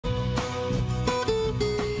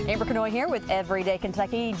Amber Canoy here with Everyday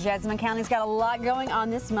Kentucky. Jessamine County's got a lot going on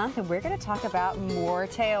this month, and we're going to talk about more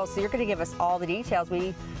tales. So you're going to give us all the details.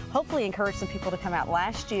 We hopefully encouraged some people to come out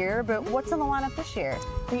last year, but what's on the lineup this year?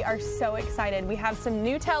 We are so excited. We have some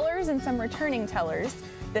new tellers and some returning tellers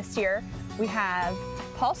this year. We have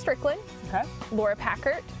Paul Strickland, Laura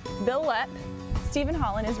Packert, Bill Lepp, Stephen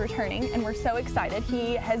Holland is returning, and we're so excited.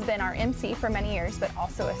 He has been our MC for many years, but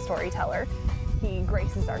also a storyteller. He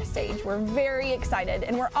graces our stage. We're very excited,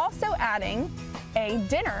 and we're also adding a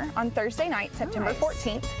dinner on Thursday night, September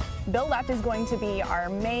 14th. Bill Lepp is going to be our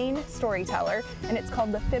main storyteller, and it's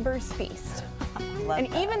called the Fibbers Feast. And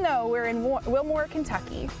even though we're in Wilmore,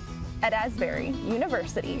 Kentucky, at Asbury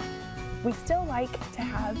University, we still like to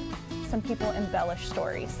have some people embellish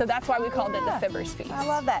stories. So that's why we called it the Fibbers Feast. I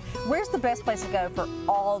love that. Where's the best place to go for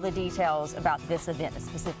all the details about this event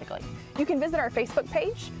specifically? You can visit our Facebook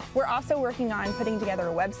page. We're also working on putting together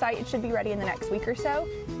a website. It should be ready in the next week or so.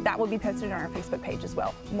 That will be posted on our Facebook page as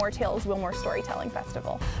well. More Tales, Wilmore Storytelling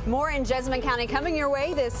Festival. More in Jessamine County coming your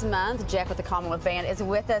way this month. Jeff with the Commonwealth Band is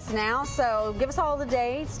with us now. So give us all the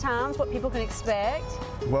dates, times, what people can expect.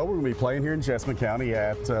 Well, we're going to be playing here in Jessamine County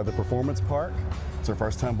at the Performance Park. It's our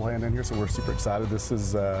first time playing in here, so we're super excited. This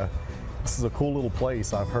is a cool little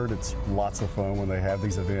place. I've heard it's lots of fun when they have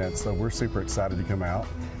these events, so we're super excited to come out.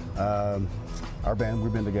 Our band,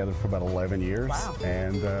 we've been together for about 11 years,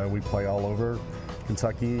 and we play all over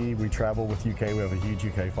Kentucky. We travel with UK. We have a huge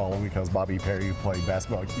UK following because Bobby Perry, who played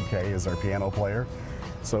basketball at UK, is our piano player.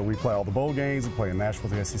 So we play all the bowl games, we play in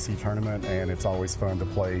Nashville, the SEC tournament, and it's always fun to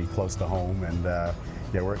play close to home. And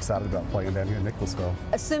yeah, we're excited about playing down here in Nicholasville.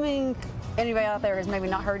 Assuming anybody out there has maybe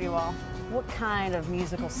not heard you all, what kind of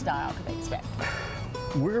musical style could they expect?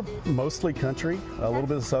 We're mostly country, a little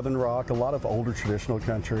bit of southern rock, a lot of older traditional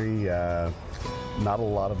country, not a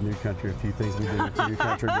lot of new country, a few things we do with new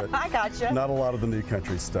country, but I gotcha. Not a lot of the new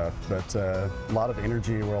country stuff, but a lot of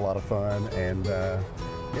energy, we're a lot of fun, and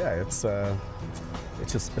yeah, it's a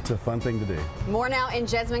fun thing to do. More now in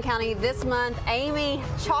Jessamine County this month. Amy,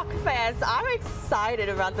 Chalk Fest. I'm excited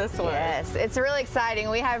about this one. Yes, it's really exciting.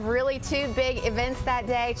 We have really two big events that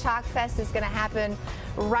day. Chalk Fest is going to happen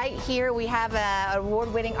right here. We have an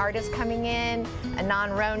award-winning artist coming in,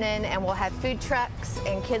 Anon Ronan, and we'll have food trucks,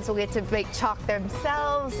 and kids will get to bake chalk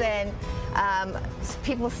themselves, and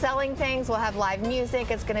people selling things. We'll have live music.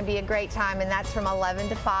 It's going to be a great time, and that's from 11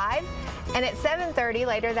 to 5. And at 7:30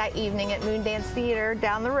 later that evening at Moondance Theater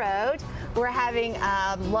down the road, we're having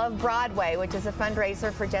Love Broadway, which is a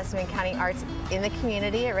fundraiser for Jessamine County arts in the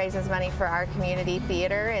community. It raises money for our community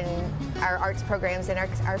theater and our arts programs in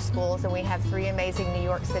our schools. And we have 3 amazing New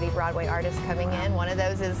York City Broadway artists coming in. One of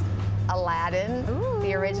those is Aladdin,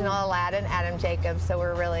 the original Aladdin, Adam Jacobs. So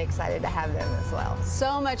we're really excited to have them as well.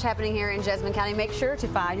 So much happening here in Jessamine County. Make sure to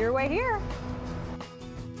find your way here.